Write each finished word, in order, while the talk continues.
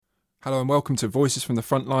Hello and welcome to Voices from the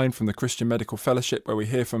Frontline from the Christian Medical Fellowship, where we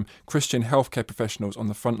hear from Christian healthcare professionals on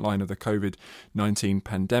the front line of the COVID-19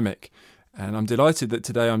 pandemic. And I'm delighted that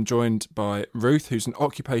today I'm joined by Ruth, who's an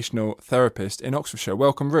occupational therapist in Oxfordshire.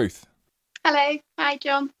 Welcome, Ruth. Hello. Hi,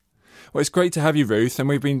 John. Well, it's great to have you, Ruth, and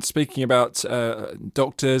we've been speaking about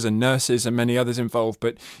doctors and nurses and many others involved,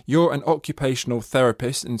 but you're an occupational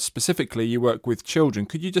therapist and specifically you work with children.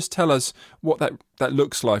 Could you just tell us what that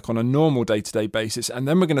looks like on a normal day-to-day basis? And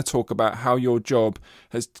then we're going to talk about how your job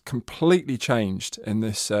has completely changed in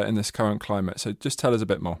this current climate. So just tell us a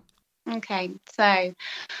bit more. Okay, so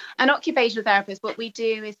an occupational therapist, what we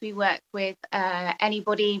do is we work with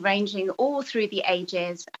anybody ranging all through the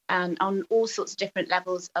ages and on all sorts of different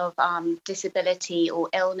levels of disability or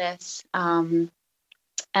illness. And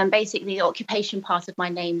basically, the occupation part of my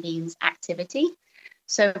name means activity.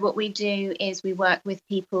 So what we do is we work with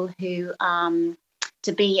people who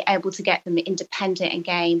to be able to get them independent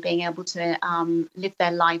again, being able to live their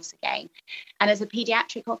lives again. And as a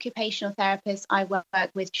paediatric occupational therapist, I work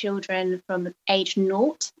with children from age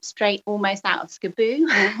 0, straight almost out of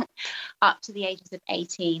SCABU, up to the ages of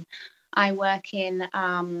 18. I work in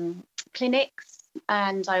clinics,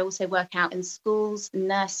 and I also work out in schools,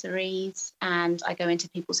 nurseries, and I go into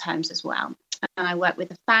people's homes as well. And I work with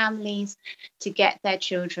the families to get their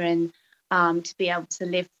children to be able to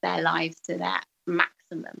live their lives to their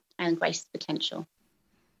maximum and greatest potential.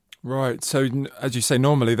 Right. So, as you say,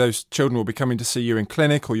 normally those children will be coming to see you in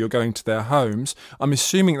clinic or you're going to their homes. I'm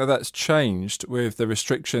assuming that that's changed with the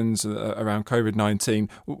restrictions around COVID-19.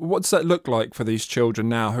 What does that look like for these children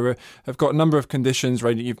now who have got a number of conditions?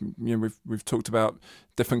 We've talked about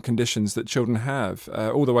different conditions that children have,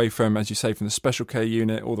 all the way from, as you say, from the special care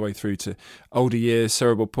unit all the way through to older years,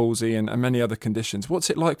 cerebral palsy and many other conditions. What's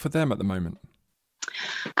it like for them at the moment?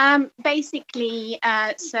 So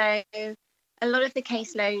a lot of the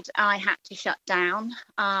caseload I had to shut down.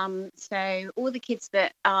 So all the kids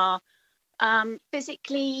that are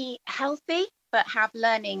physically healthy but have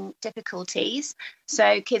learning difficulties,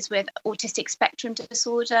 so kids with autistic spectrum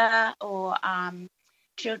disorder or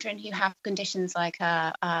children who have conditions like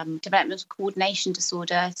developmental coordination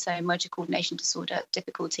disorder, so motor coordination disorder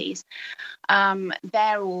difficulties,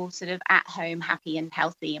 they're all sort of at home, happy and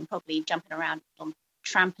healthy and probably jumping around on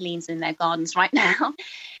trampolines in their gardens right now.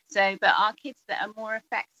 But our kids that are more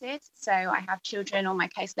affected, so I have children on my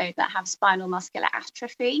caseload that have spinal muscular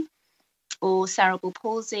atrophy or cerebral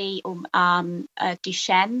palsy or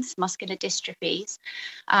Duchenne's muscular dystrophies.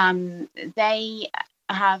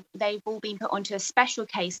 They've all been put onto a special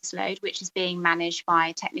caseload, which is being managed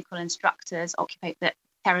by technical instructors,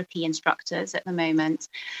 therapy instructors at the moment.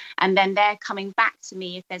 And then they're coming back to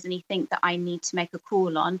me if there's anything that I need to make a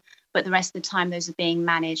call on. But the rest of the time, those are being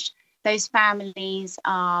managed. Those families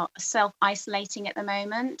are self-isolating at the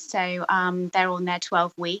moment. So they're on their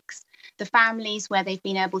 12 weeks. The families where they've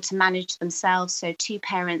been able to manage themselves, so two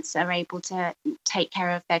parents are able to take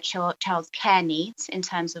care of their child's care needs in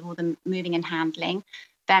terms of all the moving and handling,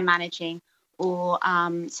 they're managing, or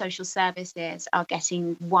social services are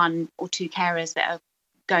getting one or two carers that are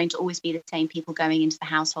going to always be the same people going into the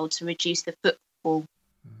household to reduce the footfall.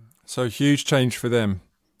 So huge change for them.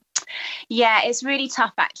 Yeah, it's really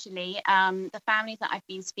tough, actually. The families that I've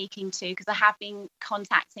been speaking to, because I have been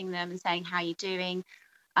contacting them and saying, how are you doing?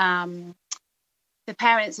 The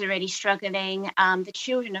parents are really struggling. The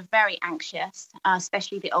children are very anxious,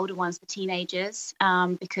 especially the older ones, the teenagers,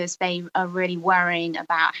 because they are really worrying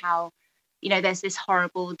about how, there's this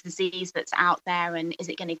horrible disease that's out there and is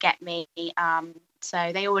it going to get me?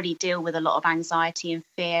 So they already deal with a lot of anxiety and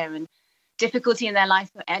fear and difficulty in their life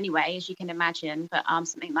anyway, as you can imagine, but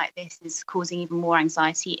something like this is causing even more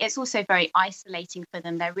anxiety. It's also very isolating for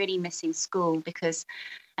them. They're really missing school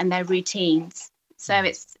and their routines. So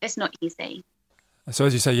it's not easy. So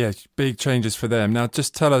as you say, yeah, big changes for them. Now,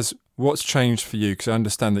 just tell us what's changed for you, because I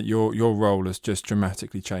understand that your role has just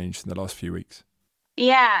dramatically changed in the last few weeks.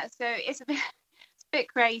 Yeah, so it's a bit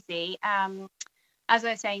crazy. As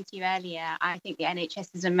I was saying to you earlier, I think the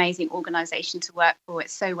NHS is an amazing organisation to work for.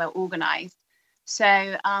 It's so well organised.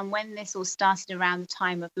 So when this all started around the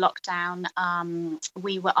time of lockdown,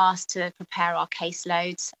 we were asked to prepare our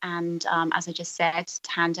caseloads and, as I just said,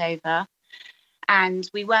 to hand over. And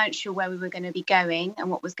we weren't sure where we were going to be going and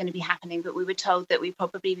what was going to be happening, but we were told that we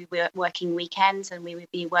probably be working weekends and we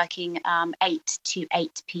would be working 8 to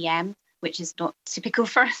 8 p.m, which is not typical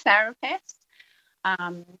for a therapist.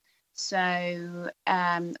 So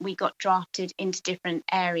we got drafted into different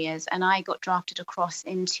areas, and I got drafted across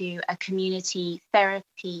into a community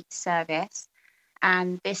therapy service.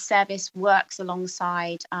 And this service works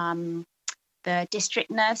alongside the district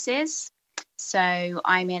nurses. So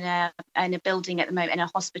I'm in a building at the moment, in a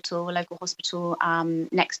hospital, a local hospital,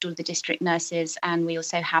 next door to the district nurses, and we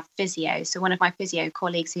also have physio. So one of my physio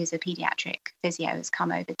colleagues, who's a paediatric physio, has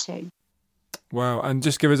come over too. Wow, and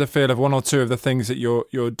just give us a feel of one or two of the things that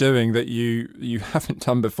you're doing that you haven't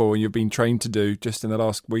done before and you've been trained to do just in the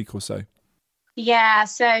last week or so. Yeah,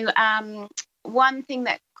 so one thing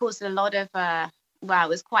that caused a lot of it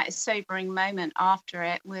was quite a sobering moment after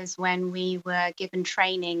it, was when we were given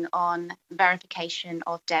training on verification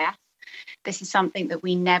of death. This is something that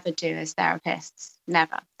we never do as therapists,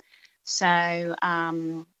 never. So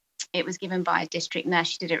it was given by a district nurse.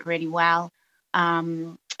 She did it really well.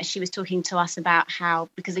 She was talking to us about how,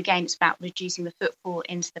 because again, it's about reducing the footfall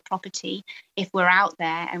into the property. If we're out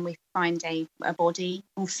there and we find a body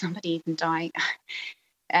or somebody even dying,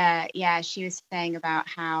 she was saying about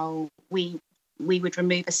how we would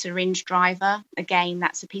remove a syringe driver. Again,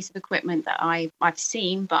 that's a piece of equipment that I've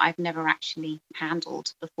seen, but I've never actually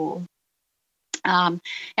handled before.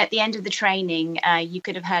 At the end of the training, you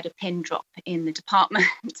could have heard a pin drop in the department.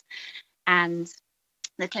 And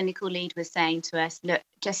the clinical lead was saying to us, look,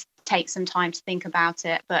 just take some time to think about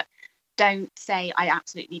it, but don't say, I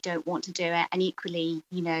absolutely don't want to do it. And equally,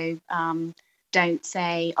 don't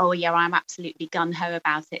say, oh, yeah, I'm absolutely gung-ho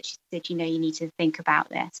about it. She said, you need to think about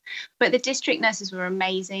this. But the district nurses were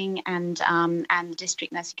amazing. And the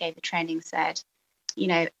district nurse who gave the training said,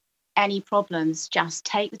 any problems, just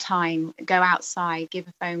take the time, go outside, give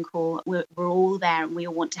a phone call. We're all there and we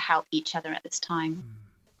all want to help each other at this time.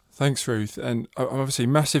 Thanks, Ruth. And obviously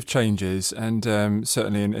massive changes, and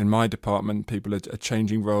certainly in my department, people are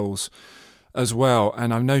changing roles as well.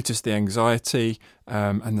 And I've noticed the anxiety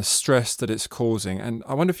and the stress that it's causing. And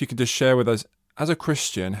I wonder if you could just share with us, as a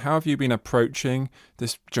Christian, how have you been approaching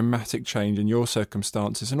this dramatic change in your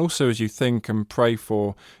circumstances, and also as you think and pray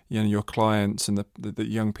for your clients and the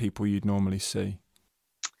young people you'd normally see?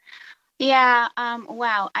 Yeah,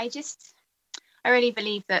 I really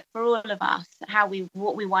believe that for all of us,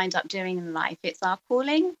 what we wind up doing in life, it's our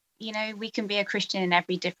calling. We can be a Christian in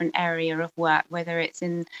every different area of work, whether it's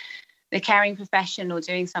in the caring profession or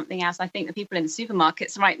doing something else. I think the people in the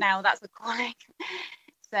supermarkets right now, that's a calling.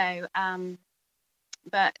 So,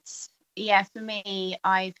 but yeah, for me,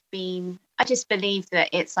 I just believe that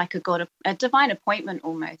it's like a divine appointment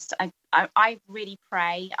almost. I really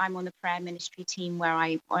pray. I'm on the prayer ministry team where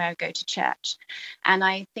I go to church. And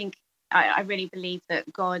I think I really believe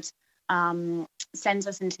that God sends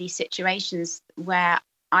us into these situations where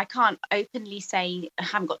I can't openly say, I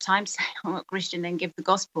haven't got time to say I'm a Christian and give the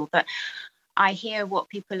gospel, but I hear what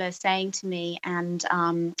people are saying to me, and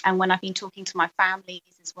when I've been talking to my families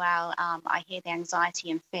as well, I hear the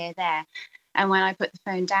anxiety and fear there. And when I put the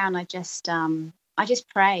phone down, I just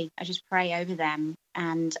pray. I just pray over them,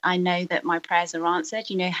 and I know that my prayers are answered.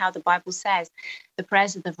 You know how the Bible says, the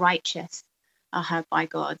prayers of the righteous are heard by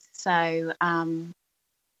God. So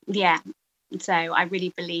so I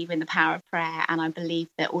really believe in the power of prayer, and I believe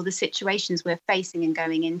that all the situations we're facing and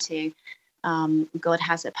going into, God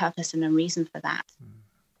has a purpose and a reason for that,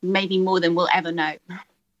 maybe more than we'll ever know.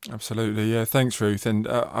 Absolutely, yeah. Thanks, Ruth. And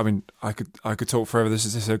I could talk forever. This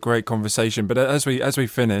is a great conversation. But as we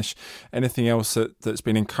finish, anything else that's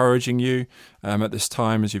been encouraging you at this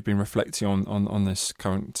time as you've been reflecting on this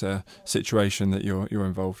current situation that you're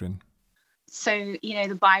involved in? So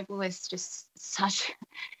the Bible is just such.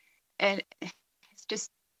 It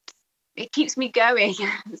keeps me going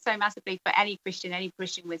so massively. For any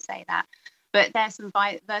Christian would say that. But there's some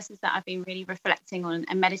verses that I've been really reflecting on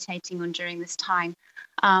and meditating on during this time.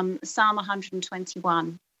 Psalm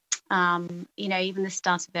 121. Even the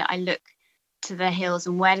start of it, I look to the hills,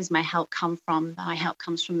 and where does my help come from? My help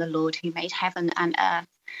comes from the Lord who made heaven and earth.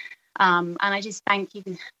 And I just thank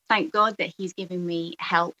God that he's giving me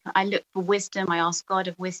help. I look for wisdom. I ask God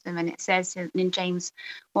of wisdom. And it says in James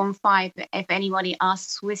 1:5, if anybody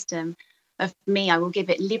asks wisdom of me, I will give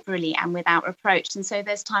it liberally and without reproach. And so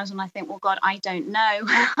there's times when I think, well, God, I don't know.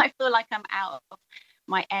 I feel like I'm out of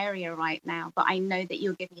my area right now, but I know that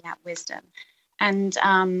you'll give me that wisdom. And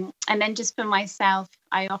then just for myself,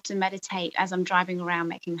 I often meditate as I'm driving around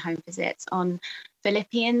making home visits on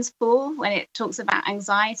Philippians 4, when it talks about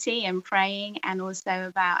anxiety and praying, and also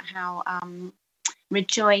about how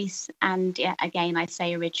rejoice. And again, I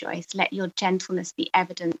say rejoice. Let your gentleness be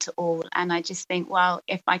evident to all. And I just think, well,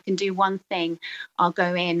 if I can do one thing, I'll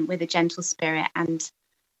go in with a gentle spirit and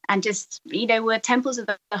just, we're temples of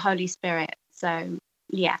the Holy Spirit. So,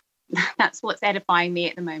 yeah, that's what's edifying me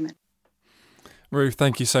at the moment. Ruth,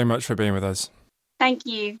 thank you so much for being with us. Thank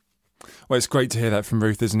you. Well, it's great to hear that from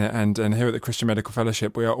Ruth, isn't it? And here at the Christian Medical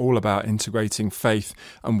Fellowship, we are all about integrating faith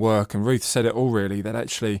and work. And Ruth said it all really, that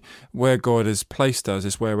actually where God has placed us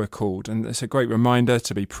is where we're called. And it's a great reminder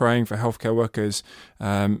to be praying for healthcare workers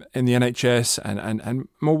in the NHS and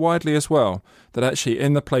more widely as well, that actually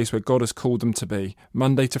in the place where God has called them to be,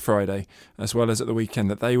 Monday to Friday, as well as at the weekend,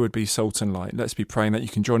 that they would be salt and light. Let's be praying that you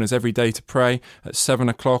can join us every day to pray at 7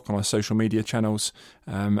 o'clock on our social media channels.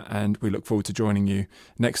 And we look forward to joining you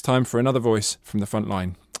next time for another voice from the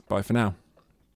Frontline. Bye for now.